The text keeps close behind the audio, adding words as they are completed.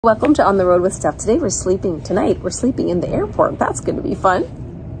Welcome to On the Road with Steph. Today we're sleeping in the airport. That's going to be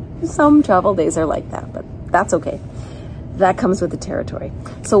fun. Some travel days are like that, but that's okay. That comes with the territory.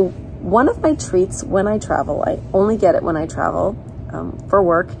 So one of my treats when I travel, I only get it when I travel for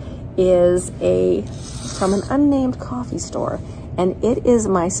work, is from an unnamed coffee store. And it is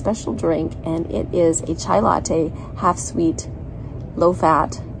my special drink, and it is a chai latte, half sweet, low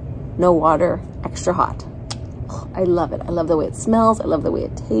fat, no water, extra hot. I love it. I love the way it smells. I love the way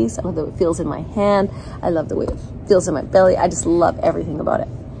it tastes. I love the way it feels in my hand. I love the way it feels in my belly. I just love everything about it.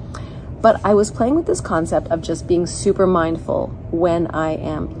 But I was playing with this concept of just being super mindful when I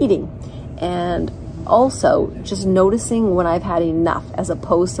am eating, and also just noticing when I've had enough as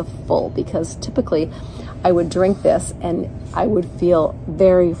opposed to full, because typically I would drink this and I would feel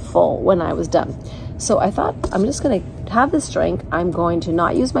very full when I was done. So I thought, I'm just going to have this drink. I'm going to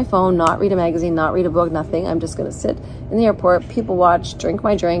not use my phone, not read a magazine, not read a book, nothing. I'm just going to sit in the airport, people watch, drink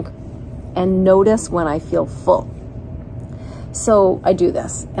my drink, and notice when I feel full. So I do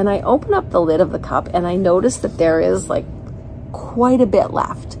this, and I open up the lid of the cup, and I notice that there is like quite a bit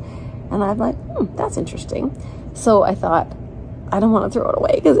left. And I'm like, that's interesting. So I thought, I don't want to throw it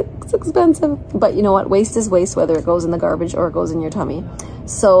away because it's expensive. But you know what? Waste is waste, whether it goes in the garbage or it goes in your tummy.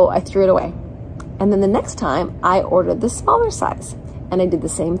 So I threw it away. And then the next time I ordered the smaller size, and I did the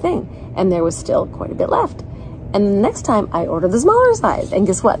same thing, and there was still quite a bit left. And the next time I ordered the smaller size, and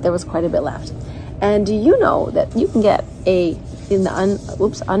guess what? There was quite a bit left. And do you know that you can get in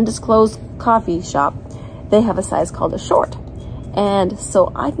the undisclosed coffee shop, they have a size called a short. And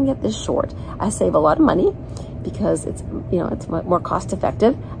so I can get this short. I save a lot of money because it's more cost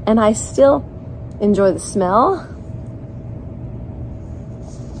effective, and I still enjoy the smell.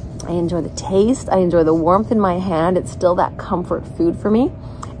 I enjoy the taste. I enjoy the warmth in my hand. It's still that comfort food for me.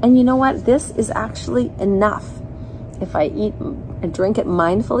 And you know what? This is actually enough. If I eat and drink it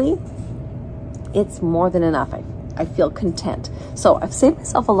mindfully, it's more than enough. I feel content. So I've saved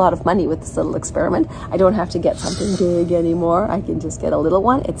myself a lot of money with this little experiment. I don't have to get something big anymore. I can just get a little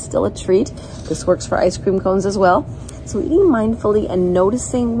one. It's still a treat. This works for ice cream cones as well. So eating mindfully and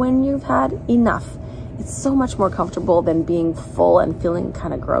noticing when you've had enough, it's so much more comfortable than being full and feeling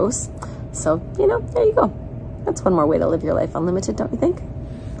kind of gross. So, there you go. That's one more way to live your life unlimited, don't you think?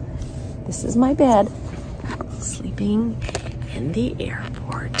 This is my bed. Sleeping in the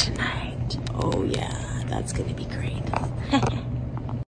airport tonight. Oh yeah, that's gonna be great.